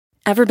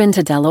Ever been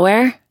to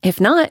Delaware?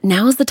 If not,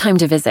 now's the time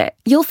to visit.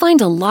 You'll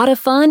find a lot of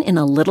fun in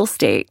a little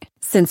state.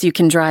 Since you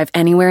can drive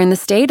anywhere in the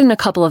state in a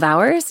couple of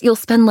hours, you'll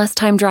spend less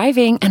time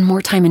driving and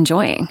more time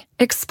enjoying.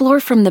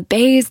 Explore from the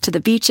bays to the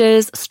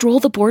beaches,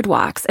 stroll the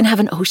boardwalks, and have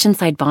an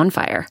oceanside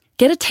bonfire.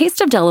 Get a taste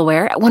of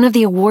Delaware at one of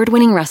the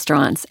award-winning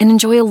restaurants and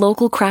enjoy a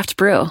local craft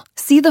brew.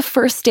 See the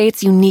first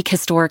state's unique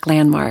historic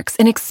landmarks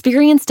and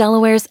experience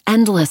Delaware's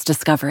endless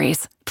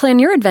discoveries. Plan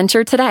your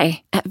adventure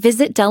today at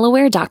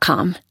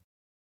visitdelaware.com.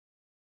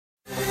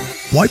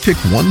 Why pick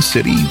one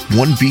city,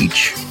 one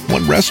beach,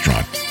 one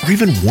restaurant, or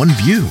even one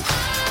view?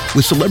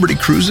 With Celebrity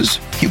Cruises,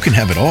 you can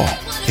have it all.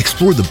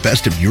 Explore the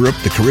best of Europe,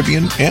 the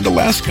Caribbean, and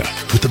Alaska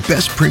with the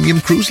best premium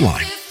cruise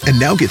line. And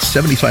now get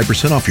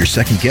 75% off your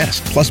second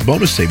guest, plus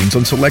bonus savings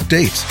on select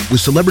dates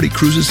with Celebrity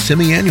Cruises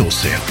semi-annual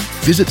sale.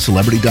 Visit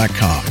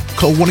Celebrity.com,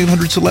 call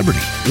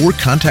 1-800-CELEBRITY, or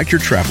contact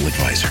your travel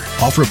advisor.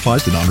 Offer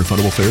applies to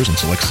non-refundable fares and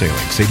select sailing.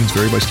 Savings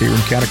vary by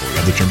stateroom category.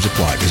 Other terms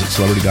apply. Visit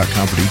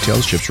Celebrity.com for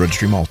details. Ships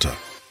Registry, Malta.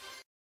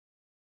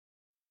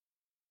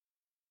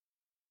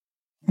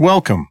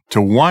 Welcome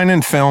to Wine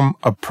and Film,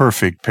 A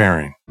Perfect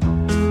Pairing.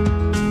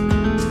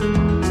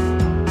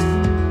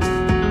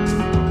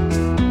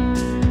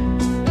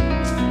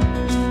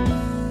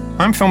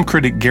 I'm film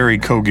critic Gary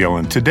Cogill,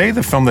 and today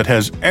the film that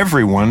has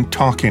everyone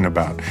talking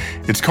about.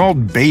 It's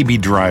called Baby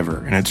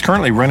Driver, and it's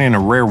currently running a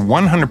rare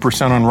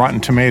 100% on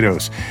Rotten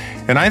Tomatoes.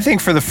 And I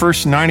think for the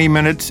first 90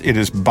 minutes, it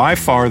is by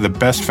far the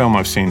best film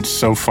I've seen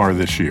so far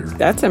this year.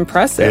 That's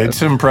impressive.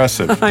 It's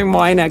impressive. I'm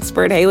wine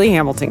expert Haley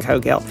Hamilton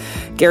Cogill.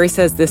 Gary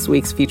says this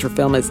week's feature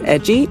film is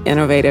edgy,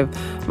 innovative,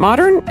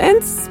 modern,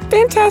 and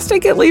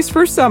fantastic, at least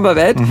for some of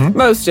it,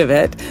 most of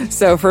it.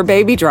 So for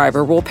Baby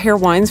Driver, we'll pair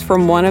wines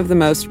from one of the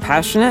most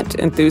passionate,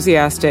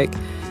 enthusiastic,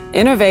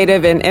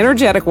 innovative, and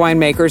energetic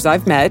winemakers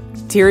I've met,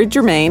 Thierry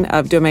Germain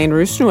of Domaine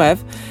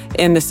Rousseneuve,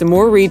 in the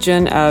Saumur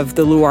region of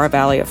the Loire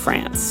Valley of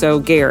France. So,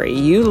 Gary,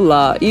 you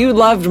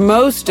loved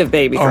most of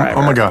Baby Driver.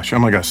 Oh my gosh.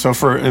 So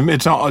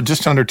it's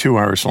just under 2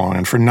 hours long,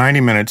 and for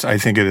 90 minutes, I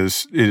think it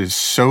is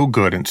so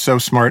good and so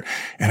smart.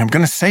 And I'm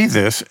going to say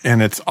this,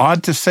 and it's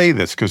odd to say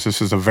this because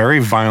this is a very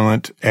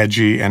violent,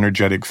 edgy,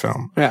 energetic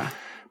film. Yeah.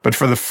 But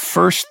for the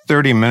first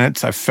 30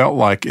 minutes, I felt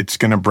like it's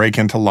going to break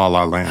into La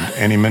La Land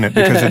any minute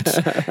because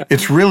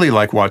it's really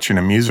like watching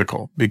a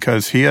musical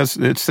because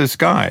it's this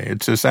guy,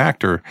 it's this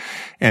actor,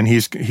 and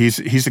he's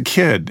a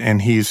kid, and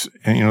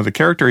the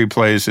character he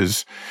plays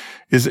is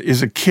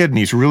a kid, and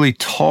he's really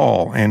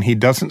tall, and he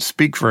doesn't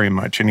speak very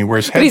much, and he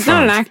wears headphones. But he's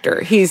not an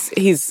actor.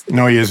 He's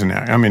No, he isn't.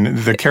 I mean,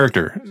 the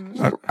character.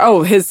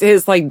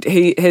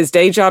 His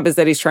day job is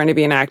that he's trying to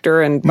be an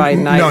actor, and by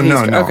night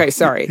No. Okay,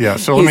 sorry. Yeah,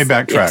 so let me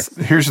backtrack. Yes.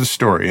 Here's the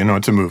story.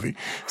 It's a movie.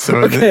 So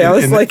okay, I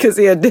was like, is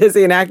he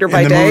an actor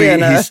by day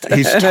movie,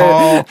 he's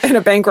tall and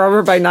a bank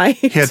robber by night?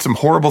 He had some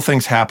horrible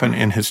things happen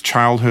in his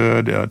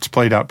childhood. It's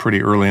played out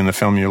pretty early in the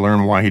film. You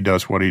learn why he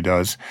does what he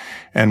does,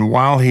 and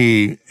while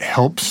he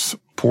helps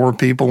poor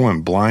people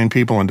and blind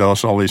people and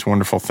does all these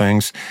wonderful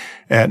things,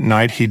 at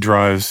night he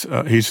drives,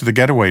 he's the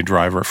getaway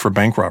driver for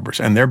bank robbers,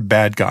 and they're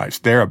bad guys.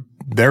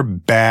 They're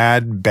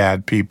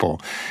bad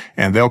people,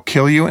 and they'll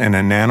kill you in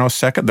a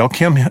nanosecond. They'll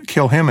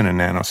kill him in a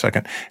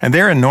nanosecond, and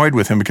they're annoyed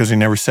with him because he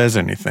never says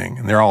anything,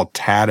 and they're all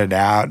tatted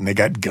out, and they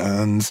got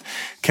guns.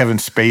 Kevin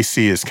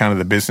Spacey is kind of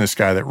the business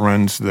guy that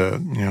runs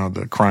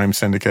the crime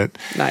syndicate.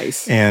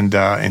 Nice.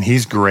 And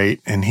he's great,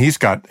 and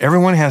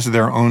everyone has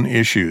their own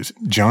issues.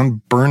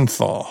 John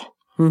Bernthal.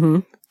 Mm-hmm.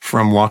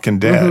 From Walking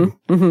Dead,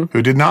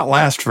 who did not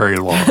last very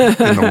long in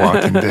The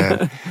Walking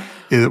Dead.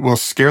 It will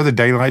scare the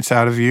daylights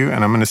out of you,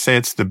 and I'm going to say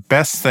it's the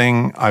best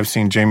thing I've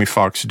seen Jamie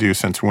Foxx do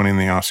since winning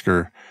the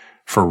Oscar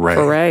for Ray.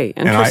 For Ray,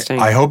 interesting.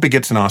 And I hope he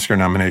gets an Oscar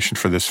nomination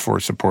for this for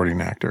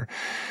supporting actor.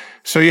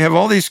 So you have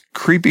all these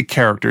creepy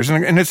characters,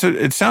 and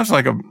it sounds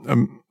like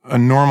a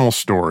normal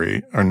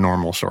story.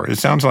 It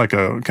sounds like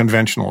a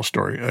conventional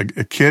story.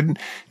 A kid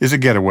is a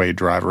getaway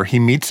driver. He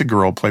meets a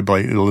girl played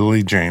by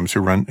Lily James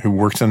who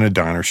works in a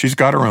diner. She's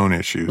got her own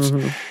issues,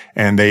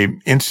 and they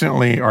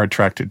instantly are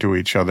attracted to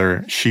each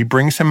other. She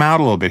brings him out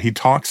a little bit. He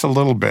talks a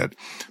little bit,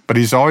 but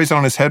he's always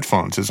on his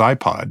headphones, his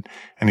iPod,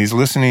 and he's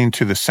listening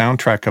to the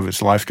soundtrack of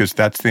his life because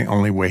that's the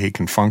only way he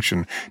can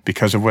function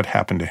because of what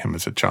happened to him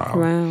as a child.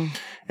 Wow.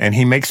 And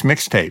he makes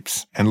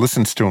mixtapes and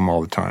listens to them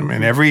all the time.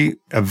 And every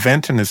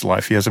event in his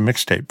life, he has a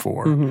mixtape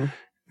for. In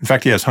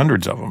fact, he has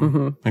hundreds of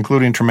them,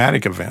 including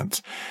traumatic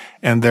events.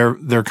 And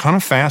they're kind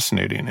of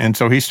fascinating. And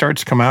so he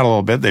starts to come out a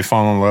little bit. They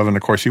fall in love. And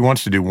of course, he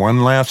wants to do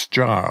one last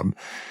job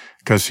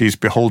because he's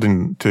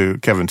beholden to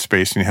Kevin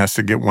Spacey, and he has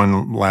to get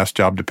one last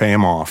job to pay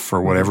him off for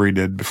whatever he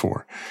did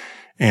before.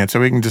 And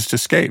so he can just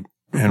escape.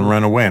 and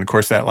run away. And of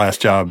course, that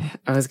last job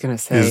I was going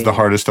to say is the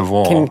hardest of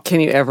all. Can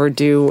you ever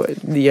do,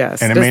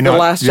 yes. And it Does may the not-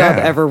 last job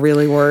ever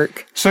really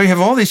work? So you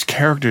have all these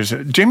characters.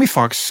 Jamie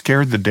Foxx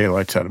scared the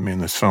daylights out of me in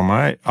this film.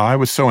 I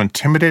was so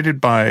intimidated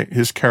by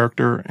his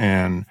character.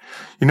 And,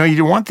 you know,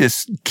 you want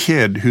this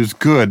kid who's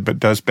good but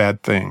does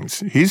bad things.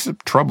 He's a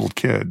troubled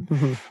kid.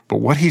 But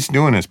what he's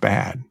doing is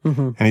bad.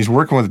 And he's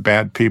working with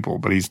bad people,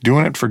 but he's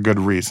doing it for good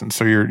reason.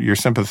 So you're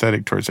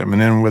sympathetic towards him.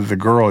 And then with the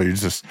girl, you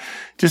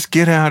just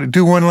get out,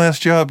 do one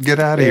last job, get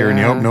out of here, and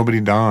you hope nobody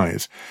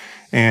dies.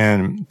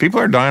 And people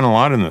are dying a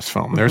lot in this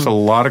film. There's a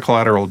lot of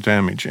collateral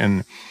damage.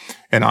 And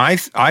I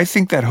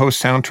think that whole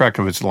soundtrack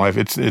of his life,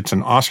 it's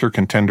an Oscar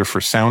contender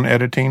for sound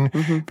editing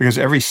because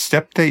every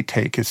step they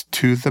take is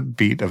to the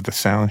beat of the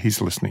sound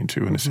he's listening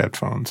to in his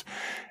headphones.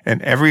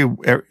 And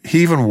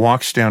he even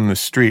walks down the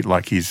street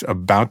like he's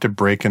about to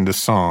break into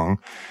song,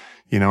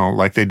 you know,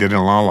 like they did in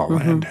La La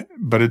Land.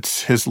 But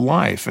it's his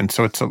life. And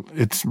so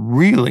it's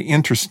really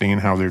interesting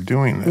how they're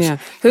doing this. Yeah.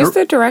 Who's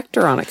the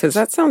director on it? Because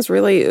that sounds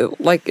really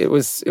like it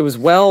was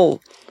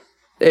well.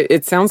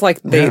 It sounds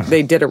like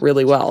they did it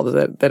really well,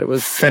 that it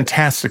was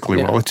fantastically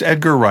well. It's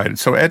Edgar Wright.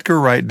 So Edgar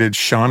Wright did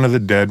Shaun of the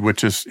Dead,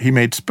 which is, he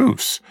made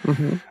spoofs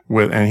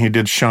and he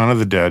did Shaun of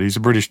the Dead. He's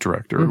a British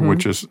director,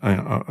 which is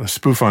a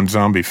spoof on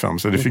zombie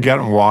films that if you get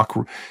and walk,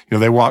 you know,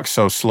 they walk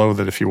so slow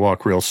that if you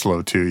walk real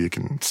slow too, you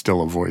can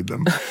still avoid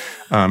them.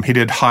 He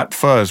did Hot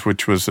Fuzz,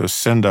 which was a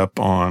send-up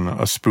on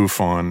a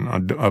spoof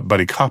on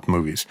buddy cop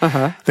movies.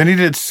 Then he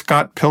did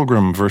Scott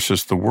Pilgrim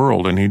versus the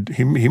World, and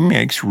he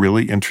makes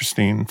really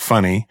interesting,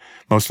 funny,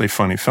 mostly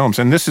funny films.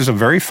 And this is a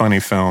very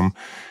funny film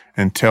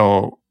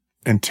until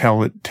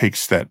it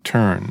takes that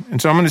turn.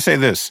 And so I'm going to say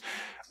this.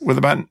 With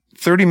about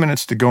 30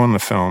 minutes to go in the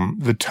film,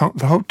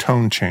 the whole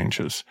tone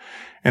changes,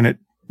 and it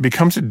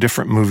becomes a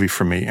different movie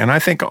for me. And I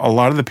think a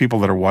lot of the people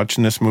that are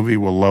watching this movie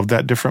will love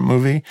that different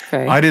movie.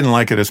 Okay. I didn't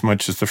like it as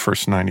much as the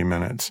first 90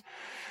 minutes.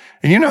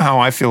 And you know how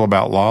I feel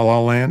about La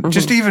La Land?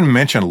 Just to even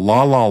mention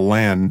La La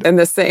Land in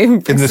the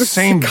same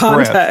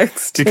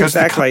context. Breath, because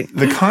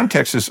the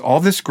context is all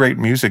this great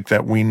music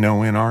that we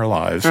know in our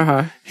lives.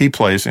 He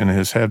plays in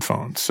his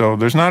headphones. So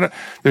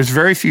there's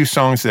very few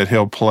songs that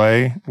he'll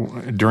play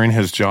during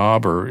his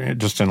job or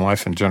just in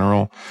life in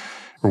general,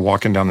 or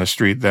walking down the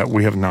street that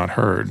we have not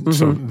heard.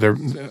 So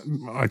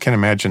I can't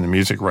imagine the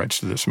music rights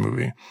to this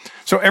movie.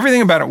 So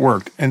everything about it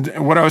worked. And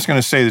what I was going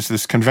to say is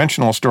this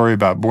conventional story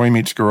about boy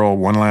meets girl,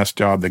 one last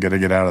job, they got to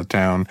get out of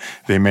town,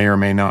 they may or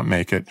may not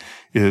make it,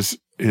 is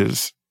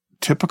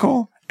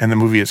typical, and the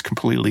movie is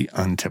completely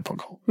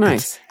untypical.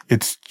 Nice.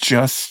 It's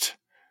just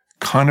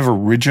kind of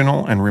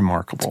original and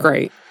remarkable. It's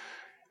great.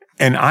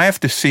 And I have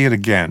to see it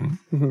again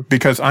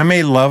because I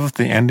may love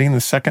the ending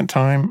the second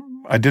time.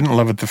 I didn't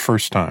love it the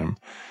first time.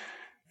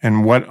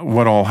 And what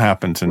all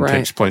happens and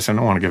takes place. I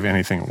don't want to give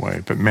anything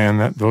away, but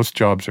man, those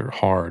jobs are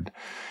hard.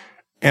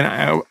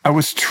 And I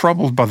was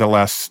troubled by the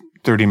last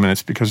 30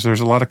 minutes because there's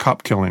a lot of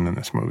cop killing in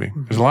this movie.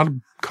 There's a lot of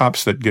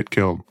cops that get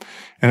killed.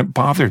 And it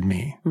bothered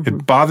me.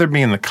 It bothered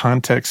me in the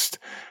context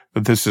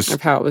that this is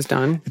of how it was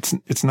done.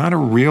 It's not a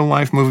real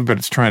life movie, but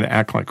it's trying to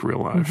act like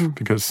real life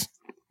because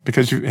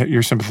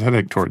you're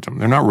sympathetic towards them.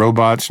 They're not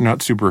robots, they're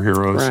not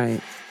superheroes.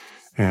 Right.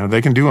 You know,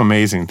 they can do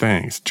amazing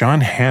things. John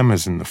Hamm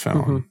is in the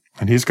film.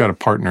 And he's got a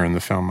partner in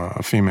the film,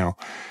 a female,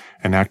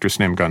 an actress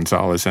named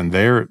Gonzalez, and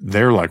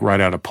they're like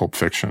right out of Pulp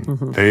Fiction.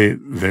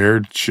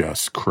 They're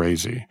just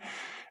crazy,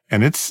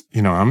 and it's,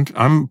 you know,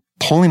 I'm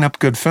pulling up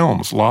good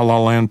films, La La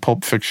Land,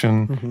 Pulp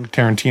Fiction,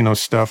 Tarantino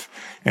stuff,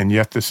 and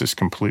yet this is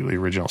completely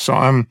original. So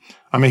I'm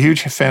a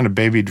huge fan of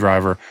Baby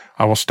Driver.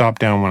 I will stop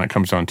down when it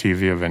comes on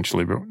TV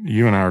eventually, but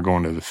you and I are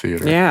going to the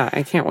theater. Yeah,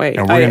 I can't wait.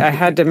 I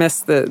had to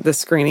miss the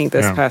screening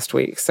this past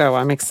week, so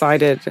I'm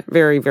excited,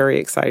 very, very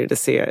excited to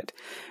see it.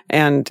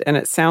 And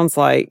it sounds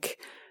like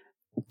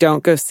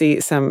don't go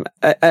see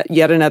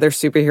yet another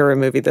superhero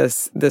movie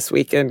this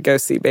weekend. Go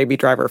see Baby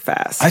Driver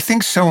fast. I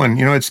think so. And,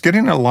 you know, it's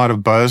getting a lot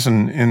of buzz.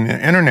 And in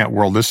the internet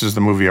world, this is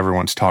the movie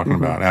everyone's talking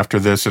about. After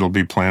this, it'll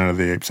be Planet of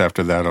the Apes.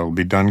 After that, it'll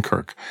be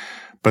Dunkirk.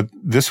 But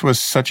this was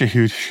such a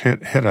huge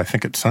hit, I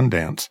think, at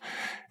Sundance.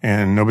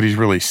 And nobody's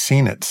really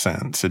seen it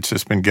since. It's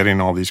just been getting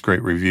all these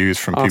great reviews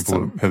from people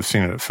who have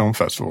seen it at film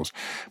festivals.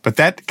 But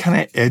that kind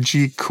of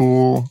edgy,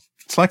 cool...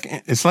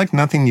 It's like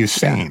nothing you've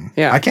seen.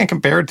 Yeah. I can't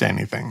compare it to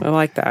anything. I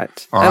like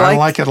that. I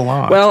like it a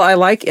lot. Well, I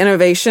like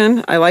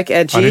innovation. I like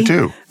edgy. I do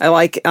too. I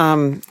like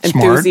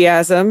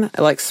enthusiasm.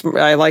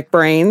 I like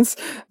brains.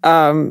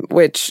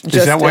 Which just,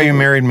 is that why you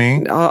married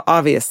me?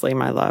 Obviously,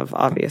 my love.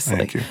 Obviously.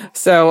 Thank you.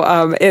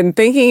 So, in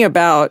thinking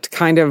about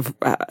kind of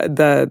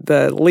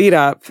the lead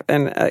up,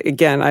 and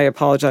again, I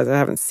apologize, I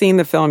haven't seen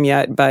the film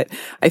yet, but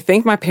I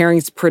think my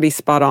pairing's pretty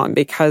spot on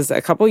because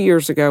a couple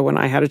years ago, when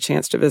I had a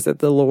chance to visit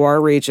the Loire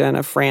region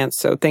of France.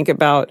 So think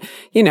about,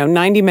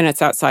 90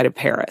 minutes outside of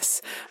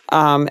Paris.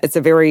 It's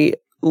a very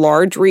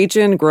large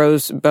region,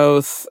 grows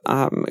both,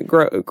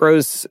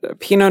 grows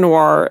Pinot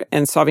Noir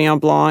and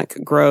Sauvignon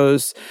Blanc,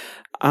 grows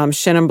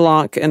Chenin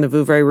Blanc in the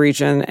Vouvray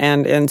region,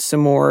 and in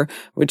Saumur,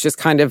 which is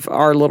kind of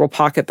our little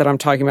pocket that I'm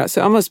talking about.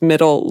 So almost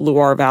middle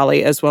Loire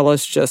Valley, as well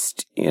as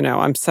just,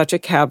 I'm such a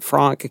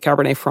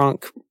Cabernet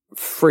Franc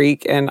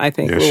freak, and I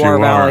think Loire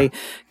Valley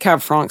Cab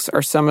Francs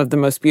are some of the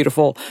most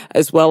beautiful,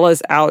 as well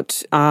as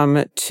out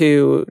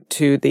to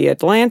the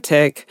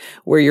Atlantic,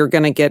 where you're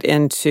going to get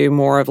into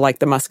more of like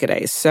the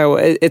Muscadets. So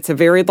it's a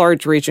very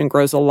large region,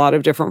 grows a lot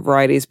of different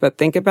varieties, but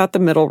think about the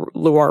middle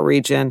Loire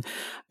region,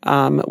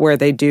 where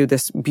they do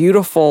this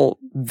beautiful,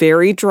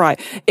 very dry.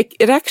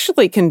 It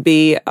actually can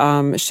be,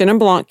 Chenin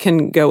Blanc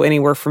can go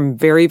anywhere from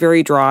very,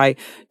 very dry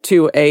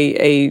to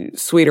a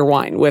sweeter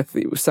wine with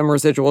some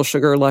residual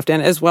sugar left in,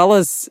 as well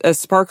as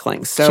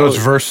sparkling. So it's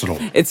versatile.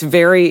 It's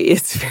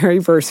very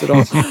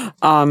versatile,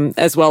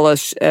 as well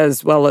as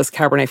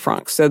Cabernet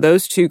Franc. So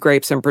those two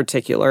grapes in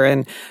particular.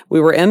 And we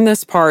were in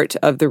this part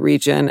of the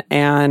region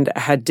and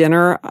had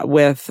dinner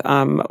with,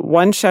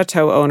 one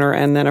chateau owner,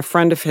 and then a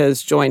friend of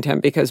his joined him,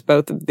 because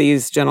both of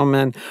these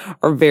gentlemen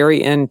are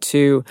very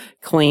into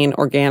clean,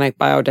 organic,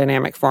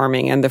 biodynamic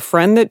farming. And the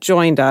friend that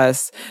joined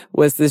us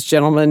was this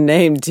gentleman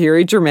named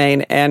Thierry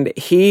Germain, and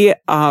he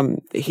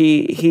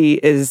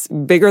is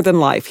bigger than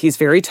life. He's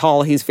very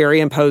tall. He's very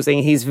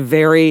imposing. He's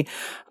very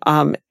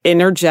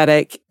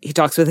energetic. He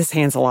talks with his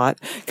hands a lot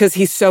because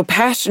he's so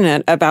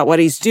passionate about what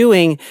he's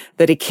doing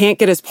that he can't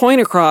get his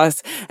point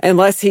across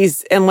unless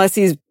he's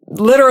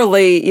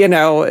literally,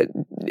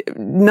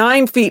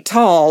 9 feet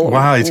tall.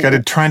 Wow, he's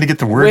got trying to get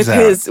the words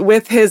out.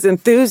 With his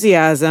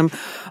enthusiasm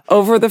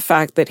over the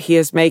fact that he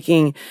is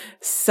making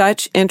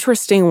such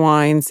interesting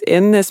wines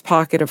in this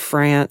pocket of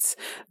France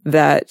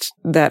that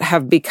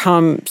have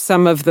become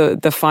some of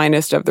the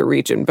finest of the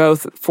region,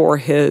 both for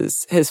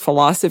his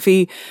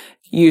philosophy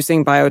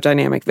using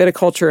biodynamic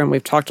viticulture. And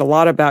we've talked a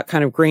lot about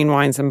kind of green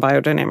wines and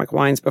biodynamic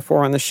wines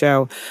before on the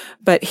show.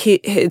 But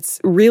it's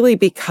really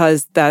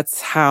because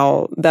that's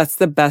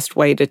the best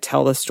way to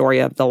tell the story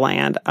of the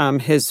land.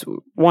 His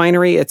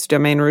winery, it's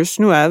Domaine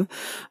Rouge-Neuve,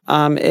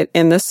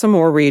 in the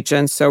Saumur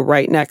region. So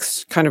right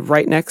next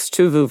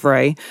to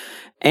Vouvray.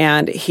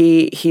 And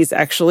he's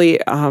actually,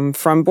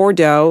 from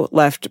Bordeaux,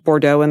 left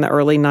Bordeaux in the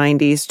early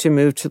 90s to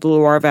move to the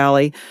Loire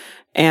Valley,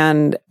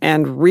 and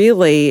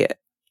really,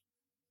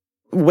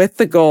 with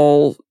the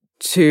goal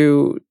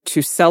to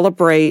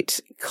celebrate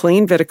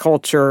clean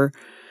viticulture,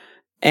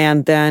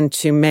 and then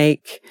to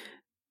make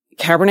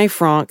Cabernet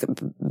Franc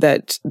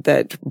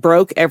that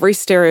broke every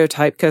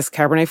stereotype, because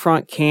Cabernet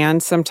Franc can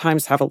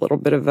sometimes have a little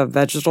bit of a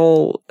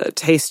vegetal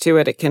taste to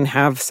it. It can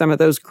have some of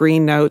those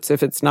green notes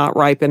if it's not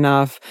ripe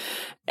enough,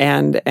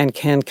 and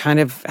can kind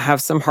of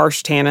have some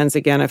harsh tannins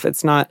again if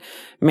it's not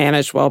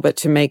managed well. But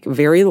to make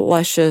very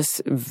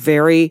luscious,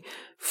 very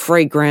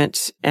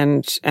fragrant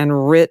and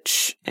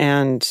rich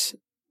and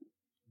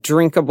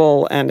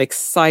drinkable and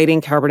exciting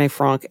Cabernet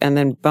Franc, and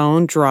then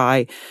bone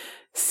dry,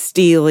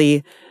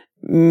 steely,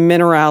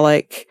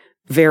 mineralic,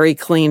 very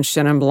clean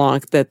Chenin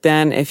Blanc that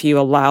then, if you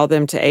allow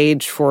them to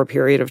age for a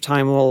period of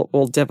time,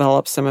 will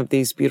develop some of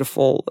these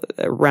beautiful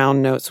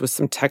round notes with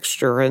some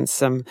texture and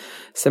some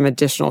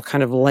additional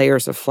kind of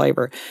layers of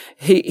flavor.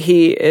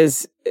 He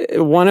is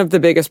one of the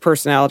biggest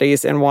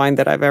personalities in wine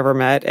that I've ever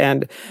met,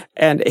 and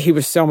he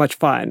was so much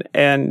fun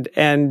and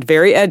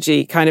very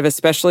edgy, kind of,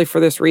 especially for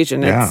this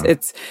region. Yeah.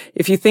 It's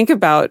if you think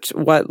about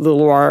what the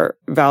Loire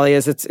Valley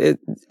is, it's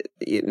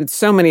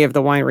so many of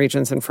the wine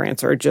regions in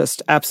France are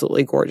just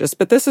absolutely gorgeous.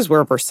 But this is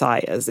where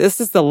Versailles is. This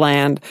is the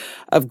land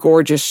of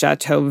gorgeous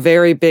chateaux,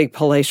 very big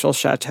palatial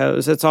chateaux.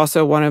 It's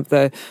also one of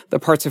the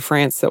parts of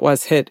France that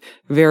was hit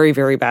very,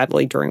 very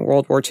badly during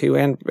World War II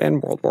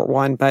and World War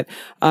I. But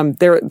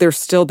there's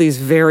still these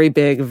very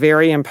big,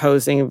 very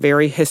imposing,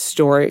 very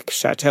historic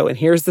chateau. And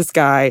here's this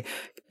guy,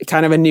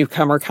 kind of a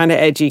newcomer, kind of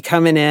edgy,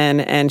 coming in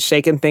and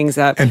shaking things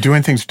up and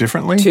doing things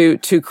differently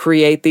to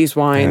create these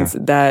wines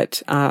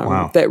that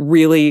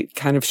really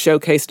kind of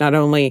showcase not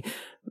only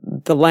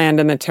the land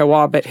and the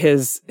terroir, but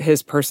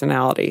his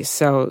personality.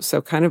 So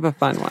kind of a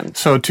fun one.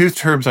 So two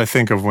terms I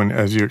think of when,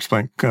 as you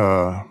explain,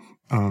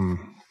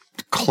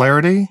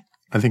 clarity.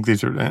 I think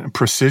these are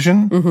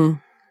precision. Mm-hmm.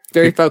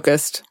 Very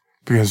focused.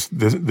 Because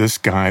this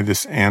guy,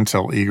 this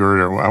Ansel Elgort,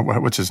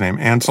 or what's his name?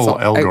 Ansel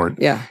Elgort.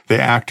 The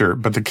actor,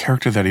 but the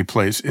character that he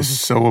plays is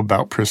so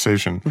about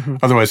precision. Mm-hmm.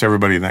 Otherwise,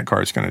 everybody in that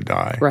car is going to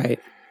die. Right.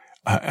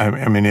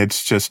 I mean,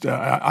 it's just,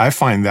 I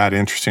find that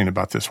interesting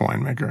about this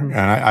winemaker. Mm-hmm.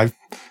 And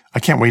I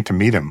can't wait to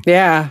meet him.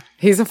 Yeah,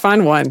 he's a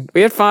fun one.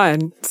 We had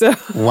fun. So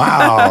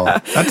wow,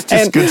 that's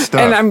just good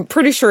stuff. And I'm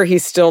pretty sure he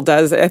still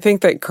does. I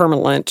think that Kermit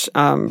Lynch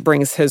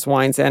brings his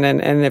wines in,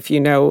 and if you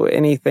know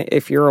anything,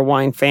 if you're a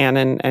wine fan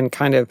and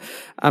kind of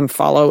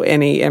follow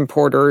any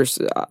importers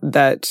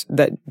that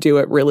do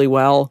it really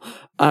well,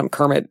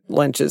 Kermit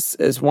Lynch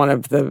is one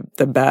of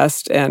the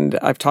best. And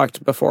I've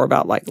talked before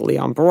about like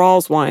Leon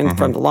Barral's wine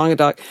from the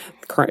Languedoc.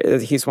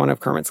 He's one of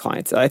Kermit's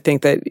clients. I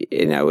think that,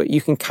 you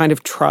can kind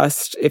of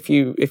trust if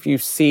you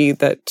see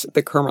that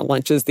the Kermit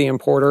Lynch is the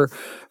importer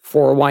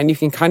for wine, you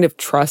can kind of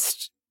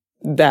trust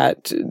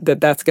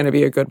that's going to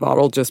be a good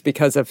bottle just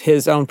because of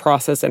his own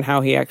process and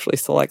how he actually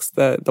selects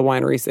the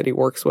wineries that he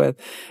works with,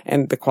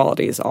 and the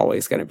quality is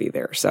always going to be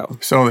there. So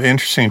the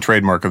interesting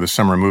trademark of the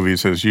summer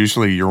movies is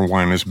usually your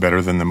wine is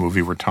better than the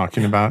movie we're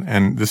talking about,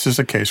 and this is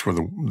a case where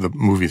the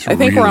movies are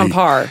we're on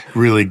par,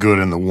 really good,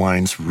 and the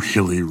wine's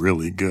really,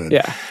 really good.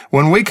 Yeah.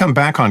 When we come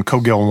back on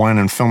Cogill Wine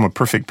and Film, A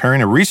Perfect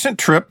Pairing, a recent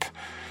trip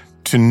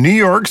to New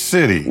York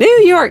City.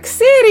 New York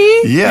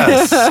City.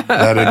 Yes,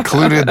 that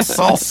included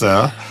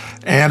salsa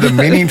and a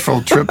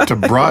meaningful trip to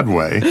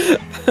Broadway.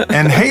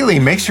 And Haley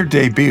makes her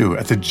debut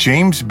at the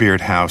James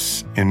Beard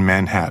House in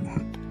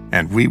Manhattan.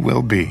 And we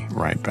will be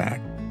right back.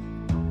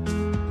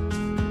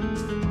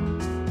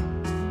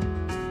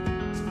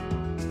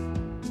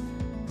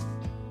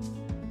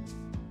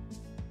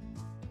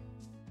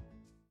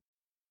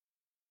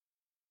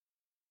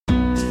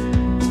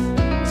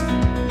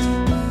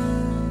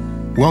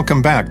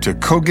 Welcome back to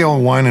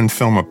Cogill Wine and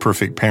Film, A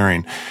Perfect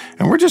Pairing.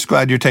 And we're just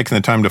glad you're taking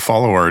the time to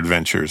follow our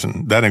adventures.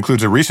 And that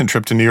includes a recent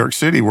trip to New York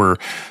City where,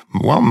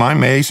 my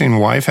amazing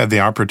wife had the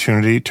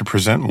opportunity to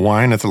present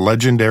wine at the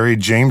legendary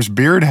James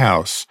Beard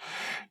House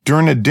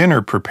during a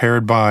dinner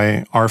prepared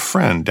by our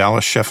friend,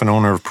 Dallas chef and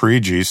owner of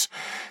Parigi's,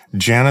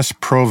 Janice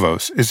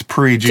Provost. It's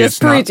Parigi.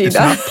 Just it's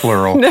not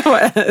plural. No,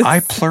 it's... I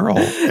plural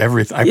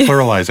everything. I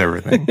pluralize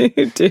everything.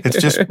 You do.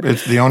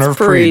 It's the owner of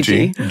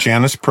Parigi,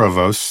 Janice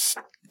Provost.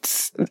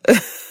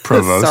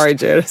 Sorry,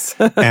 Janice.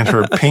 And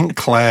her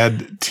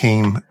pink-clad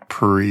team,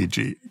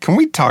 Parigi. Can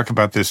we talk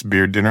about this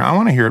beard dinner? I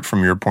want to hear it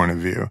from your point of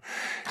view.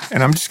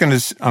 And I'm going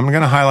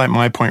to highlight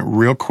my point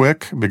real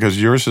quick because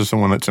yours is the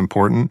one that's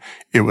important.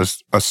 It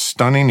was a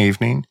stunning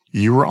evening.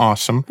 You were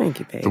awesome. Thank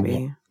you,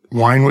 baby. The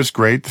wine was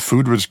great. The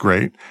food was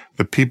great.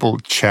 The people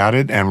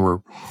chatted and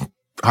were,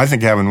 I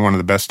think, having one of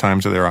the best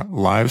times of their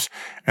lives.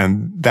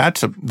 And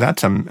that's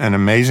an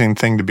amazing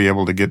thing to be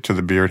able to get to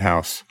the Beard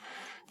House.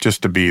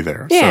 Just to be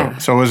there. Yeah.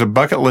 So it was a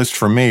bucket list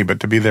for me,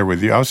 but to be there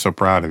with you, I was so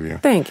proud of you.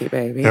 Thank you,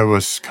 baby. It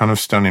was kind of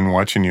stunning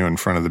watching you in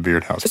front of the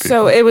Beard House people.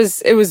 So it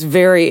was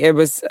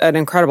an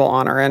incredible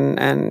honor,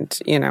 and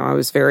I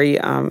was very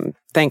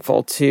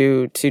thankful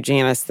to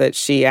Janice that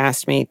she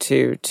asked me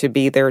to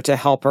be there to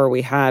help her.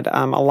 We had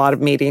a lot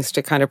of meetings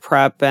to kind of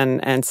prep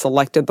and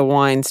selected the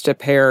wines to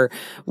pair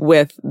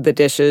with the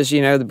dishes.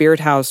 The Beard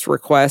House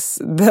requests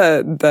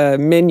the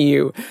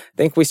menu. I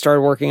think we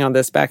started working on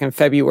this back in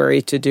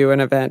February to do an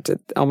event at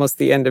almost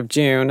the end of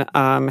June.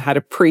 Had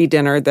a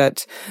pre-dinner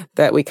that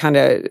we kind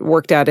of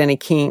worked out any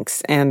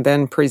kinks and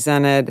then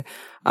presented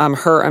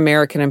her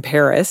American in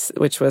Paris,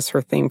 which was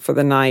her theme for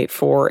the night,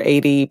 for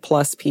 80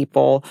 plus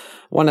people.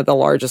 One of the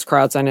largest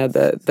crowds I know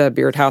the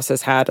Beard House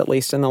has had, at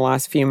least in the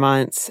last few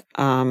months,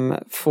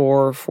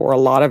 for a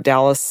lot of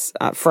Dallas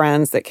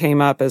friends that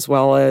came up, as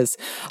well as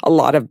a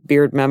lot of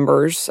Beard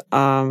members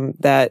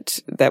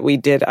that we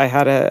did. I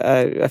had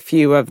a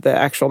few of the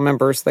actual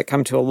members that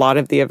come to a lot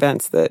of the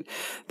events that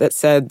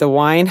said the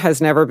wine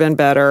has never been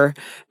better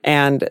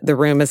and the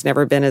room has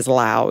never been as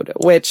loud,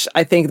 which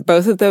I think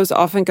both of those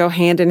often go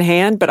hand in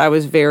hand. But I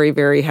was very,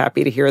 very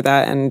happy to hear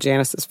that, and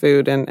Janice's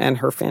food and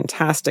her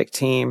fantastic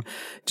team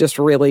just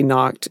really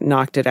knocked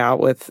it out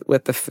with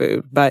the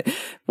food. But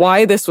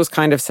why this was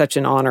kind of such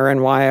an honor,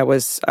 and why I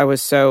was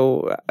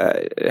so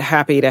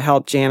happy to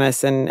help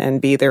Janice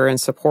and be there and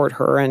support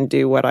her and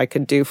do what I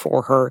could do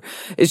for her,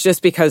 is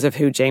just because of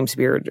who James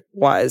Beard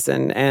was,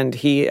 and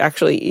he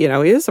actually, he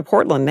is a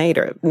Portland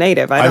native.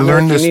 I don't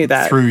learned know if this you knew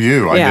that through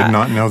you. Yeah. I did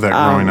not know that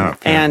growing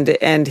up. Yeah.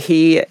 And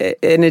he,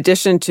 in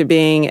addition to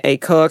being a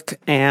cook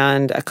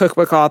and a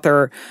cookbook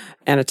author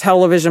and a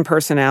television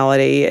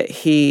personality,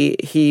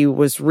 he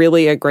was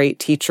really a great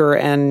teacher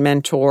and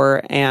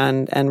mentor,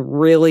 and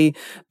really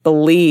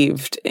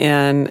believed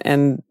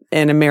in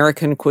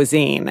American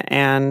cuisine,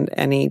 and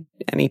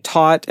he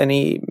taught and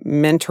he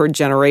mentored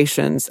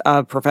generations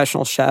of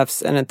professional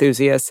chefs and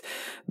enthusiasts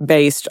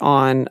based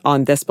on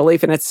this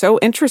belief. And it's so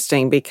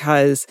interesting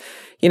because,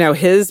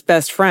 his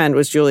best friend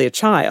was Julia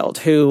Child,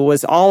 who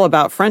was all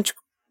about French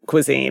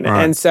cuisine.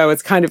 Right. And so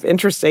it's kind of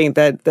interesting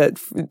that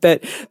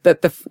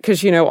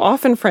because,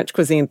 often French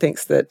cuisine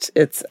thinks that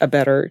it's a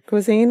better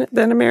cuisine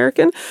than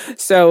American.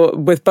 So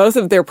with both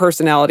of their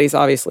personalities,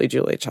 obviously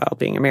Julia Child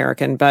being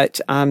American,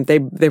 but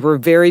they were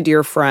very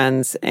dear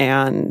friends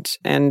and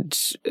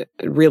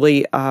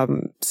really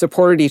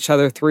supported each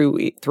other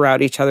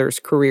throughout each other's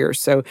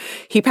careers. So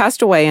he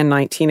passed away in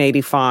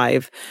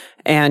 1985.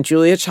 And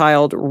Julia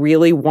Child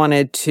really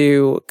wanted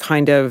to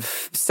kind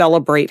of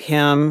celebrate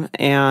him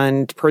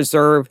and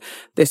preserve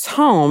this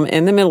home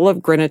in the middle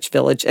of Greenwich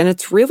Village. And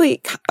it's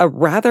really a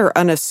rather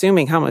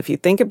unassuming home. If you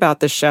think about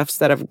the chefs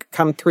that have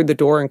come through the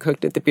door and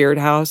cooked at the Beard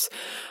House,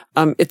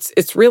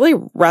 it's really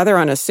rather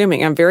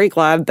unassuming. I'm very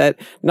glad that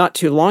not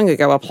too long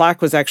ago, a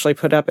plaque was actually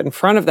put up in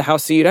front of the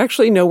house so you'd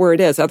actually know where it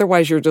is.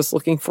 Otherwise, you're just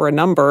looking for a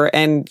number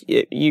and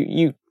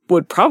you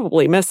would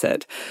probably miss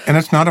it. And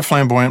it's not a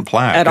flamboyant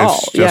plaque At all.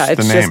 It's just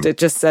the name. It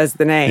just says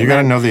the name. You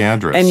got to know the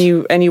address.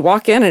 And you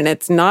walk in, and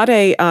it's not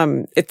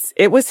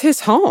it was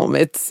his home.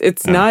 It's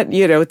not,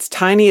 it's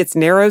tiny, it's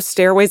narrow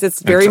stairways.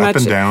 It's very much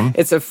up and down.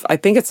 I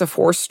think it's a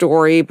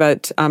 4-story,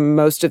 but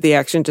most of the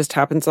action just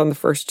happens on the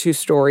first 2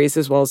 stories,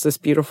 as well as this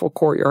beautiful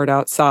courtyard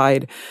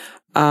outside.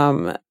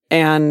 And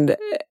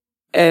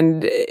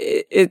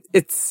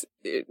it's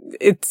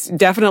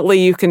definitely,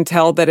 you can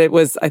tell that it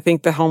was, I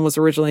think the home was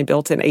originally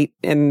built in the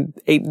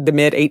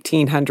mid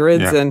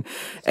 1800s.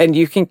 And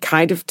you can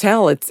kind of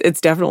tell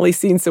it's definitely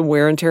seen some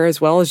wear and tear,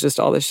 as well as just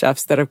all the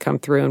chefs that have come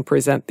through and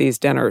present these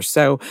dinners.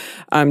 So,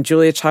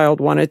 Julia Child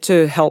wanted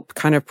to help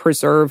kind of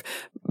preserve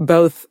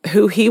both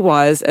who he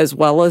was as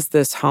well as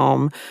this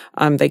home.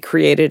 They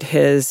created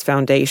his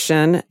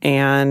foundation,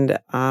 and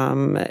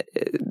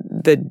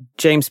the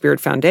James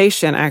Beard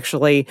Foundation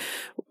actually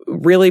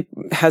really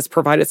has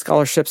provided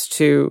scholarships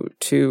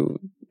to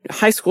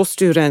high school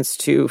students,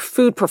 to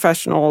food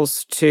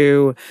professionals,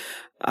 to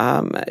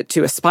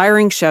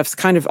aspiring chefs.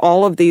 Kind of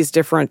all of these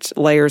different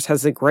layers,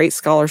 has a great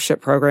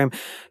scholarship program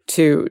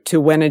to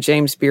win a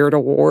James Beard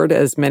Award,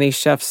 as many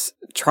chefs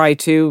try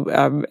to.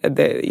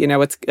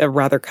 It's a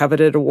rather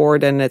coveted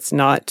award, and it's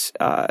not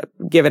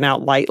given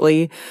out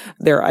lightly.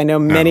 I know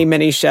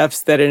many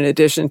chefs that, in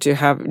addition to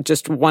have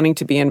just wanting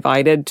to be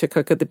invited to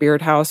cook at the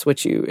Beard House,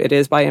 which it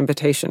is by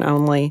invitation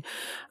only.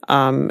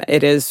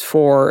 It is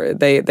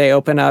they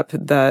open up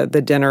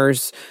the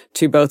dinners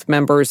to both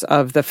members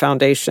of the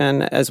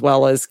foundation as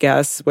well as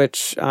guests,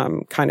 which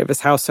kind of is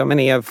how so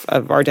many of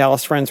our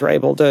Dallas friends were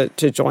able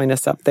to join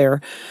us up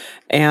there.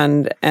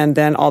 And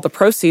then all the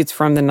proceeds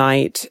from the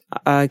night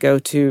go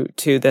to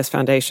this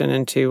foundation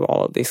and to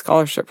all of these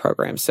scholarship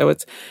programs. So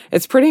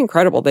it's pretty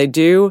incredible. They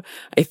do,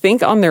 I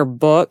think, on their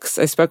books,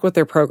 I spoke with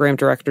their program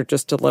director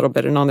just a little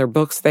bit, and on their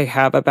books they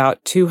have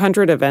about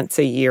 200 events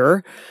a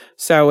year.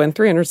 So in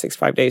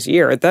 365 days a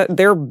year,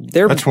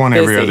 that's one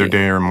busy. Every other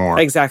day or more.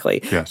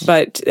 Exactly. Yes.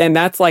 And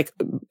that's like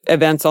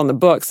events on the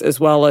books, as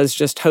well as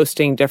just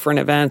hosting different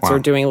events or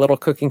doing little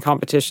cooking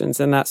competitions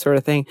and that sort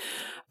of thing.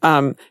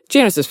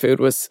 Janice's food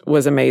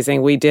was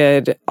amazing. We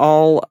did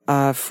all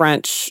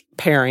French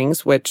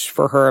pairings, which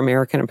for her,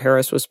 American in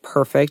Paris was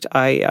perfect.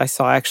 I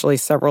saw actually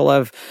several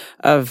of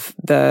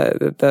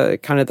the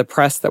kind of the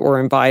press that were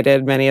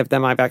invited. Many of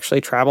them I've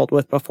actually traveled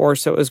with before,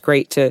 so it was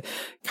great to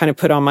kind of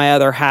put on my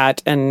other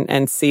hat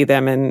and see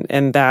them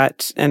in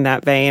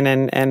that vein,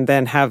 and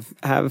then have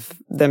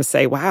them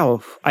say,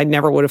 "Wow, I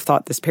never would have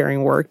thought this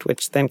pairing worked,"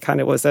 which then kind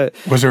of was a.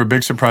 Was there a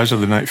big surprise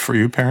of the night for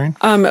you pairing?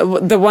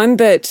 The one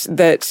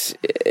that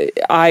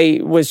I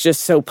was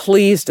just so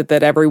pleased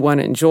that everyone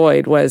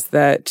enjoyed was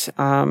that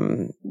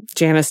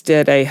Janice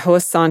did a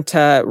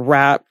Hoasanta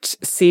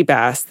wrapped sea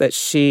bass that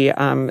she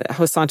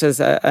Hoasanta is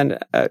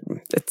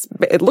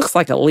it looks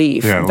like a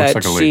leaf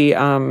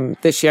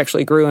that she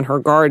actually grew in her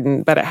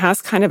garden, but it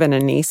has kind of an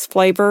anise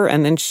flavor,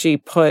 and then she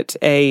put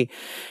a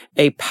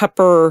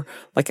pepper,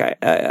 like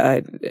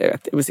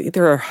it was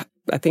either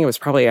I think it was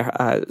probably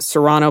a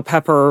serrano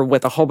pepper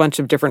with a whole bunch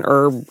of different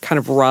herb kind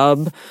of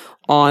rub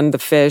on the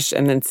fish,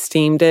 and then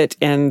steamed it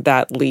in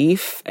that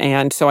leaf.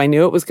 And so I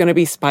knew it was going to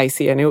be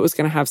spicy. I knew it was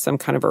going to have some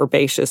kind of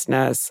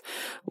herbaceousness.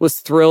 Was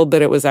thrilled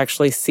that it was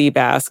actually sea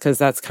bass, because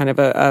that's kind of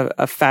a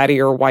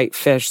fattier white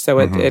fish. So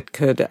it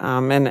could,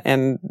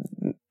 and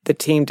the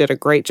team did a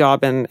great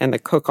job, and the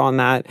cook on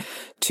that,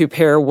 to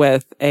pair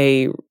with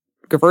a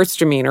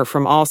Gewürztraminer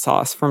from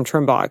Alsace, from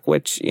Trimbach,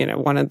 which,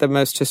 one of the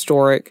most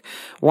historic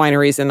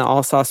wineries in the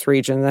Alsace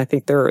region. I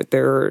think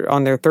they're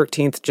on their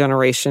 13th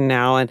generation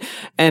now.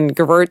 And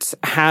Gewürz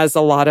has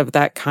a lot of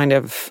that kind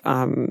of,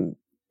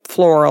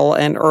 floral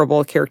and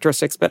herbal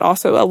characteristics, but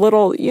also a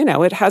little,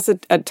 it has a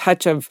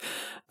touch of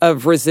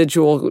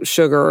residual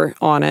sugar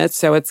on it.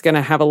 So it's going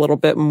to have a little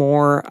bit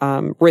more,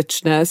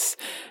 richness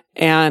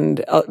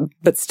and,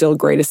 but still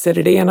great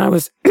acidity. And I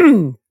was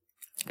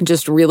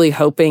just really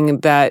hoping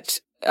that,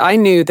 I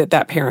knew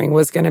that pairing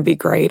was going to be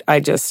great.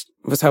 I just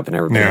was hoping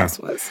everybody else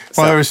was.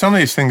 Well, there were some of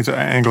these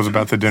angles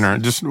about the dinner.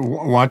 Just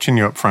watching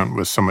you up front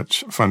was so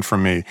much fun for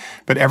me.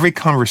 But every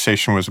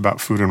conversation was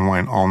about food and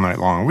wine all night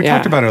long. We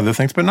talked about other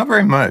things, but not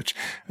very much.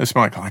 It's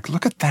like,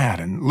 look at that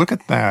and look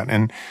at that.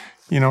 And,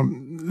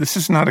 this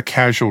is not a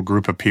casual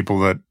group of people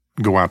that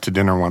go out to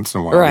dinner once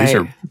in a while. Right. These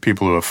are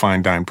people who have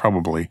fine dined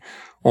probably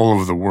all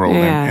over the world.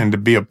 Yeah. And to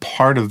be a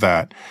part of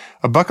that,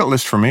 a bucket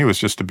list for me was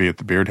just to be at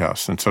the Beard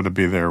House. And so to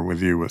be there with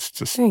you was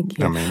just, Thank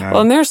you. Well,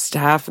 and their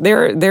staff,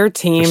 their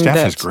team. Their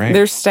staff is great.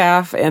 Their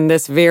staff in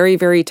this very,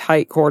 very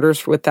tight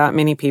quarters with that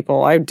many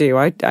people. I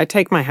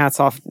take my hats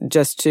off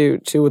just to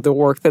the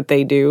work that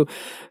they do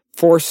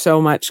for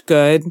so much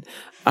good.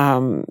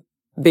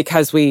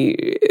 Because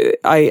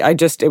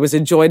it was a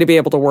joy to be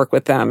able to work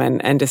with them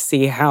and to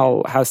see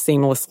how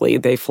seamlessly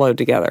they flowed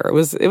together. It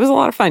was a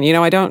lot of fun. Being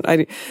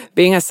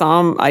a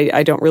somm,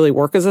 I don't really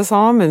work as a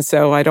somm, and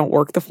so I don't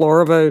work the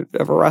floor of a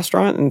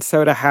restaurant. And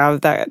so to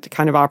have that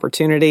kind of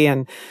opportunity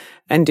and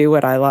do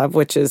what I love,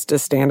 which is to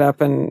stand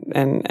up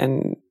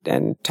and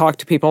talk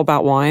to people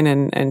about wine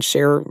and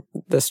share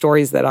the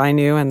stories that I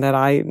knew and that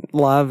I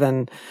love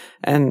and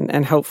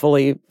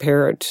hopefully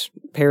pair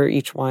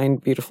each wine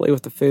beautifully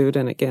with the food.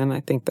 And again, I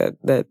think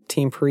that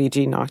Team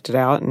Parigi knocked it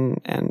out,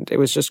 and it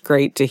was just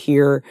great to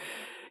hear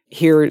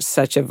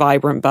such a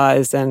vibrant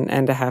buzz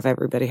and to have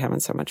everybody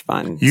having so much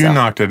fun. You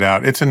knocked it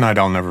out. It's a night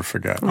I'll never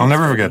forget. I'll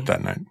never forget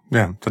that night.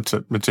 Yeah, it's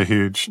a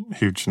huge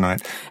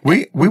night.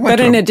 We went. But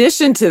in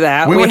addition to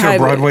that, we went to a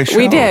Broadway show.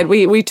 We did.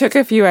 We took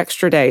a few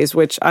extra days,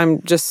 which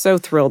I'm just so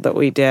thrilled that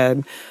we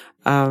did.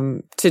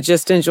 To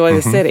just enjoy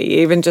the city,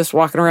 even just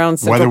walking around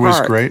Central Weather was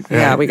Park. great.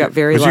 Yeah, we got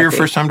very lucky. Was it your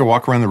first time to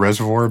walk around the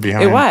reservoir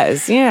behind? It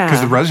was, yeah.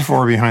 Because the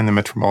reservoir behind the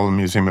Metropolitan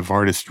Museum of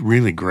Art is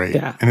really great.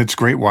 Yeah. And it's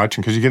great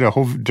watching because you get a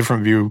whole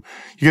different view.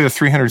 You get a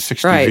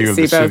 360 view of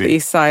the see both city.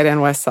 east side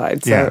and west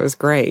side, so it was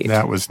great.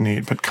 That was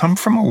neat. But Come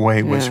From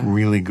Away was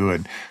really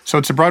good. So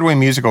it's a Broadway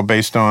musical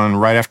based on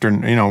right after,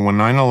 when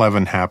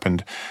 9/11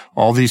 happened,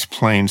 all these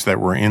planes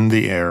that were in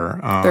the air.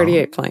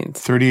 38 planes.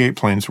 38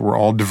 planes were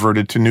all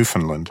diverted to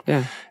Newfoundland.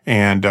 Yeah.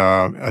 And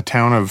a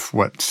town of,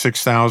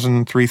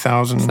 6,000,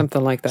 3,000?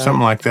 Something like that.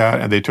 Something like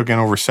that. And they took in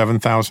over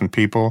 7,000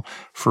 people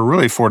for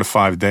really 4 to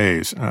 5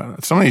 days.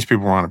 Some of these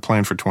people were on a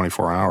plane for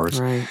 24 hours.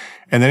 Right.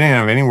 And they didn't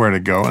have anywhere to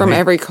go. From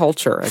every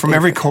culture. From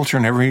every culture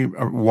and every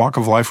walk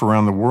of life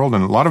around the world.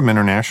 And a lot of them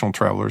international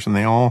travelers. And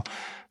they all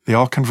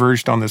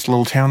converged on this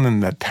little town,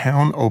 and the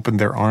town opened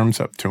their arms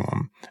up to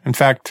them. In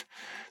fact,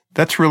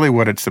 that's really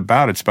what it's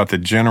about. It's about the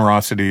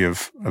generosity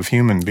of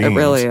human beings. It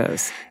really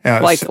is.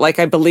 Like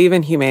I believe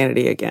in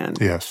humanity again.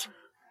 Yes.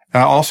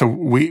 Also,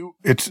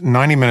 it's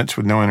 90 minutes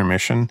with no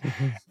intermission,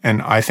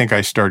 and I think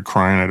I started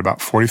crying at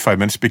about 45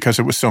 minutes because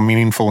it was so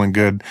meaningful and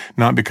good,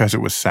 not because it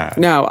was sad.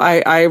 No,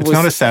 it's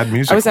not a sad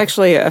musical. I was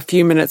actually a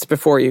few minutes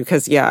before you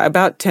because,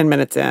 about 10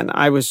 minutes in,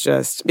 I was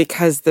just,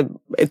 because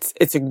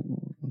it's a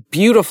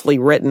beautifully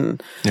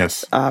written.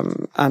 Yes.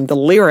 The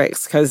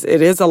lyrics, because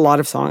it is a lot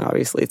of song,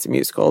 obviously it's a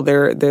musical.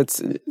 That's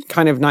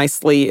kind of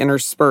nicely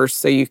interspersed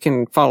so you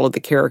can follow the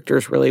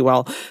characters really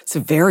well. It's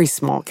a very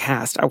small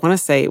cast. I want to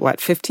say,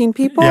 15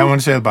 people? Yeah, I want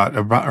to say about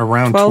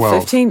around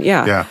 12. 15?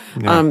 Yeah.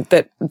 Yeah.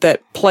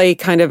 That play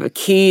kind of a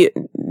key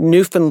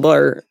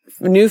Newfoundlanders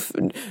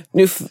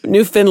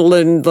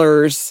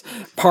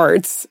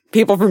parts,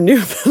 people from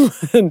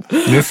Newfoundland.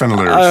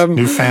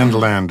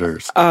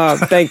 Newfoundlanders.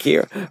 Thank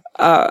you.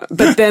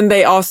 But then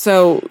they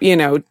also,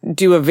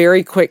 do a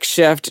very quick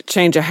shift,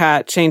 change a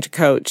hat, change a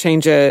coat,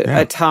 change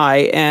a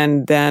tie,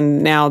 and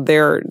then now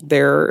they're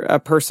a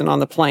person on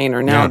the plane,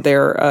 or now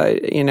they're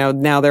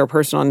now they're a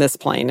person on this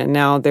plane, and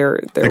now they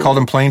called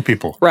them plane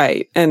people.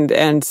 Right.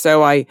 And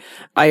so I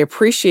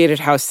appreciated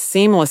how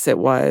seamless it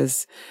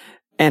was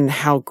and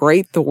how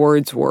great the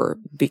words were,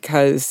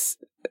 because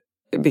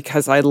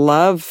I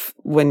love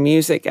when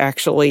music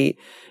actually,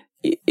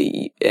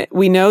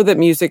 we know that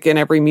music in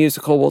every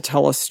musical will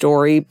tell a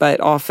story, but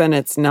often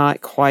it's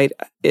not quite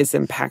as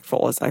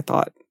impactful as I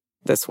thought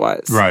this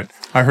was. Right.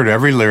 I heard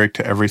every lyric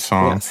to every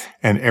song,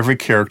 and every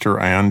character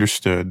I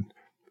understood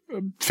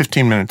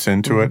 15 minutes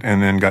into it,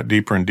 and then got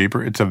deeper and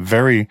deeper. It's a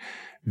very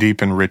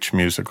deep and rich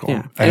musical.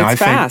 Yeah. And it's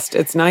fast.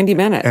 It's 90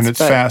 minutes. And it's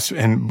fast.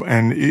 And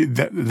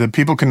the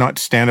people cannot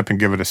stand up and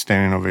give it a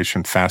standing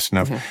ovation fast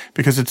enough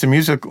because it's a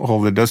musical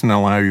that doesn't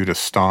allow you to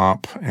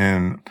stop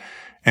and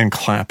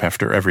clap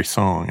after every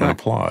song and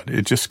applaud.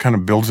 It just kind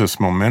of builds this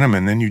momentum,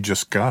 and then you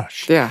just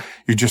gush. Yeah.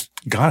 You just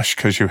gush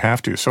because you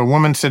have to. So a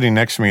woman sitting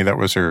next to me, that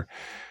was her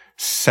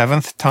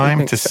 7th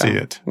time to see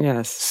it.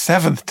 Yes.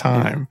 7th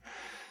time.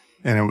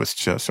 And it was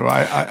just, so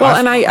I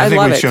think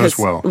love we it chose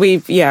well.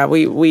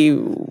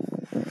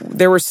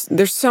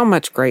 There's so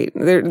much great.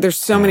 There's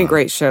so many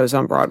great shows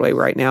on Broadway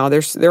right now.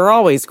 There are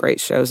always great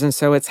shows, and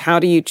so it's how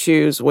do you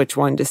choose which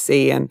one to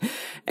see? And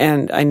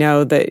I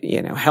know that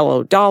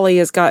Hello Dolly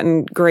has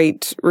gotten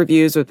great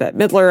reviews with Bette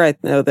Midler. I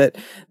know that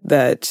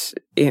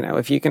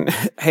if you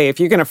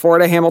can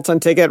afford a Hamilton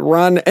ticket,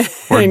 run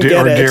and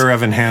get it. Dear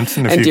Evan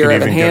Hansen. And Dear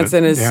Evan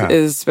Hansen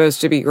is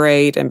supposed to be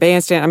great, and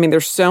Bandstand. I mean,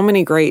 there's so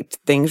many great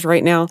things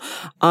right now.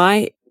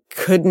 I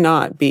could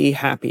not be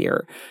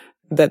happier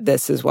that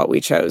this is what we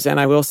chose. And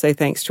I will say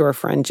thanks to our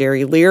friend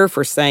Jerry Lear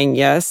for saying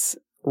yes,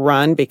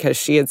 run, because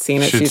she had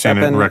seen it. She's up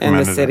in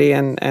the city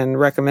and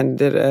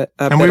recommended it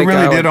a bit ago. And we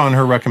really did on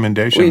her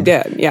recommendation. We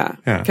did, yeah.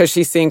 Because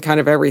she's seen kind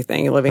of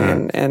everything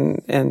living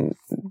in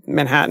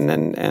Manhattan.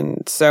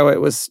 And so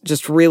it was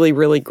just really,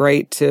 really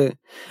great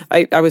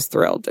I was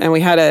thrilled. And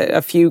we had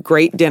a few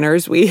great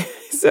dinners.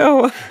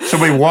 So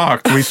we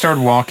walked. We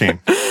started walking.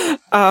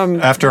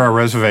 After our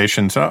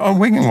reservations,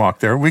 we can walk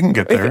there. We can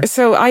get there.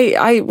 So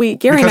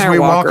Gary and I are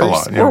walkers. Walk a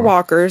lot, We're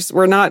walkers.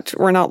 We're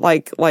not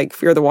like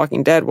Fear the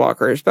Walking Dead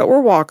walkers, but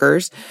we're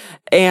walkers.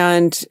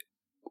 And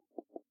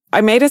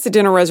I made us a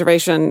dinner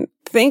reservation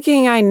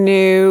thinking I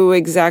knew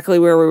exactly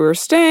where we were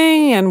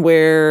staying and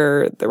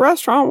where the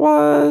restaurant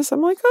was.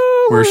 I'm like,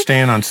 we're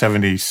staying on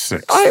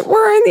 76.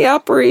 We're in the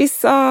Upper East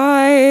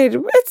Side.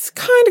 It's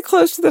kind of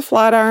close to the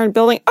Flatiron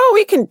Building. Oh,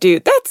 we can do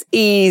that's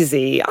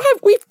easy.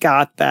 We've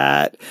got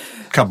that.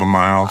 Couple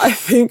miles. I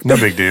think no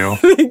big deal.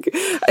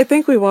 I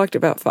think we walked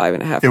about 5.5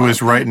 miles. It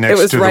was right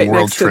next to the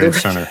World Trade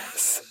Center.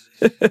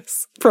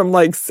 From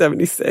like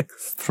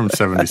 76. From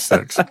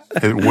 76.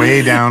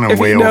 Way down and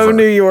way over. If you know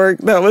New York,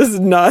 that was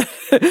not...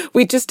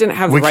 We just didn't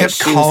have the right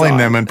shoes on. We kept calling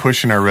them and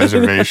pushing our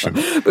reservation.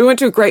 We went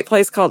to a great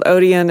place called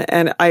Odeon,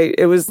 and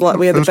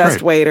we had the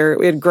best waiter.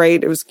 We had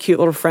it was a cute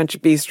little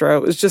French bistro.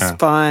 It was just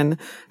fun.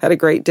 Had a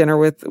great dinner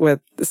with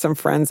some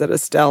friends at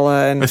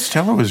Estella. And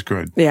Estella was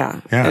good.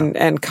 Yeah.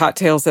 And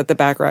cocktails at the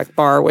Baccarat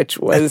Bar, which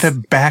was... At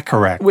the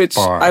Baccarat Bar. Which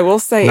I will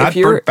say, not if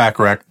you're... Burt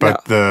Bacharach,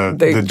 but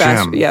the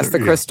gem. Yes, the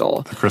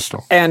Crystal. The Crystal.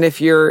 And if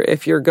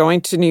you're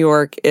going to New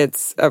York,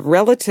 it's a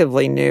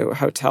relatively new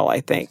hotel,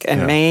 I think.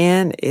 And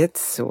man, it's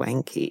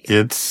swanky.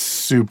 It's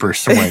super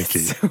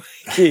swanky.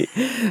 Hey,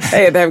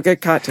 they have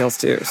good cocktails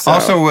too. So.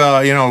 Also,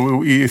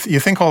 you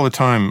think all the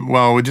time,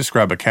 well, we just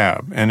grab a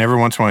cab. And every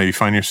once in a while you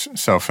find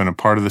yourself in a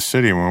part of the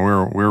city when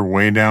we're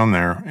way down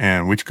there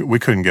and we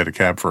couldn't get a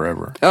cab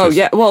forever. Oh,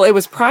 yeah. Well, it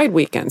was Pride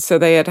weekend. So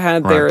they had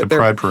their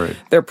Pride Parade.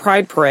 Their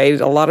Pride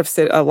Parade. A lot of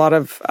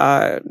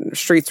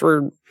streets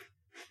were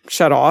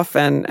shut off,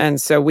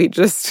 and so we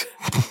just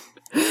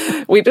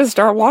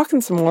start walking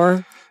some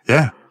more.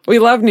 Yeah, we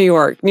love New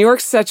York. New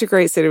York's such a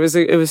great city.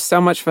 It was so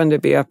much fun to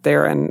be up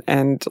there,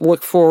 and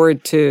look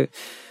forward to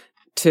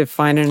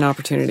finding an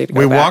opportunity to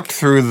go back. We walked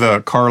through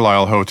the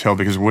Carlisle Hotel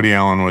because Woody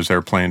Allen was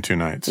there playing 2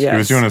 nights. Yes. He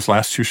was doing his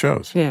last 2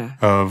 shows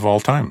of all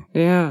time.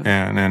 Yeah.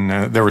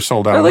 And they were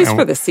sold out. At least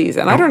for the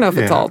season. I don't know if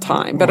it's all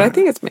time, but I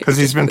think it's maybe. Because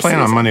he's been playing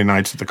on Monday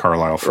nights at the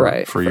Carlisle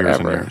for years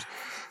and years.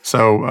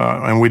 So,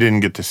 and we didn't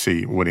get to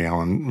see Woody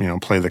Allen,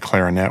 play the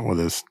clarinet with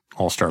his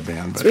all-star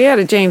band. But we had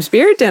a James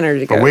Beard dinner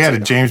to go to. But we had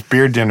a James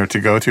Beard dinner to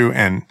go to,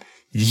 and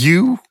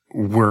you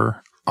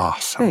were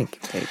awesome. Thank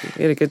you, baby.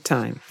 We had a good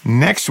time.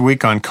 Next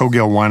week on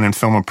Cogill Wine and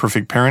Film, A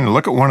Perfect Pairing, a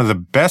look at one of the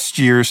best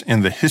years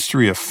in the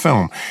history of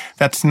film.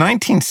 That's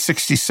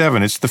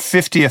 1967. It's the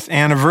 50th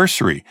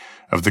anniversary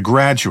of The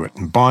Graduate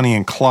and Bonnie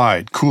and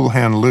Clyde, Cool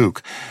Hand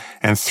Luke,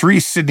 and 3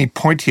 Sidney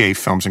Poitier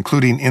films,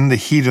 including In the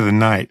Heat of the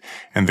Night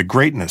and the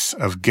greatness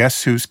of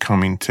Guess Who's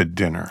Coming to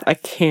Dinner. I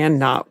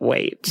cannot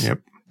wait. Yep.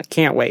 I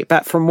can't wait.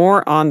 But for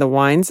more on the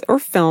wines or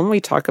film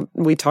we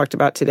talked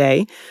about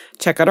today,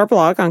 check out our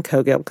blog on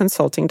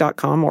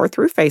cogillconsulting.com or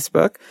through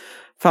Facebook.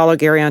 Follow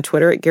Gary on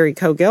Twitter at Gary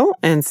Cogill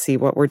and see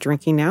what we're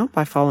drinking now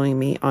by following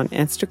me on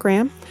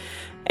Instagram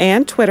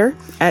and Twitter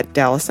at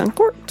Dallas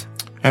Uncorked.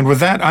 And with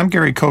that, I'm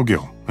Gary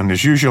Cogill. And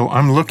as usual,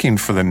 I'm looking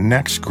for the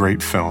next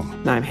great film.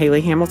 And I'm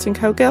Haley Hamilton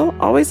Cogill,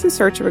 always in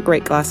search of a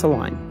great glass of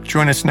wine.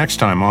 Join us next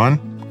time on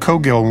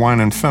Cogill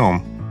Wine and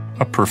Film,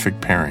 A Perfect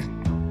Pairing.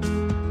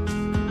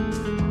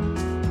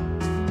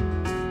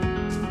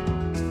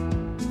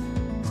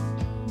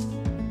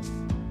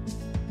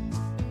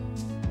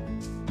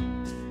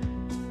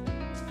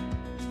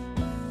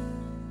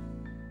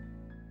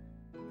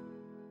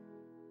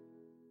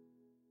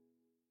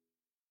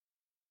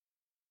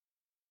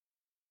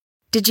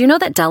 Did you know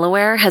that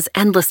Delaware has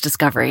endless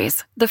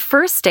discoveries? The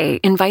first state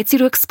invites you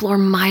to explore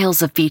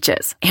miles of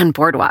beaches and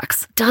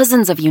boardwalks,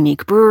 dozens of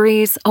unique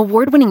breweries,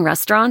 award-winning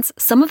restaurants,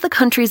 some of the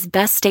country's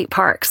best state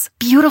parks,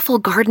 beautiful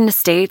garden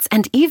estates,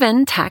 and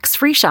even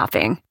tax-free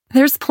shopping.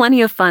 There's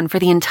plenty of fun for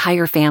the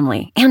entire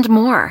family and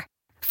more.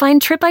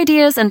 Find trip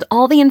ideas and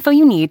all the info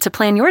you need to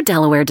plan your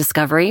Delaware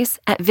discoveries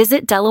at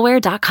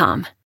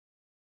visitdelaware.com.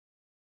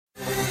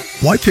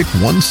 Why pick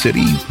one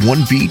city,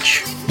 one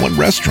beach, one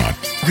restaurant,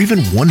 or even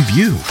one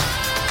view?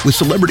 With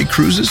Celebrity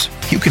Cruises,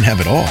 you can have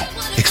it all.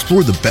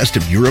 Explore the best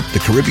of Europe, the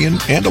Caribbean,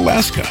 and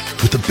Alaska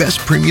with the best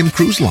premium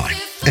cruise line.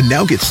 And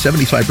now get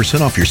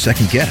 75% off your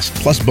second guest,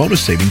 plus bonus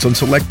savings on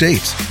select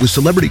dates with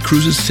Celebrity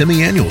Cruises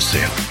semi-annual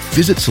sale.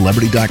 Visit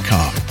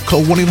Celebrity.com,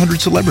 call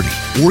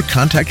 1-800-CELEBRITY, or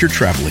contact your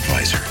travel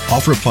advisor.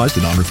 Offer applies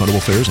to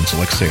non-refundable fares and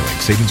select sailing.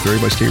 Savings vary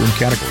by stateroom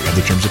category.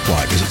 Other terms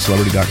apply. Visit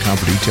Celebrity.com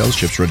for details.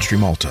 Ships Registry,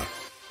 Malta.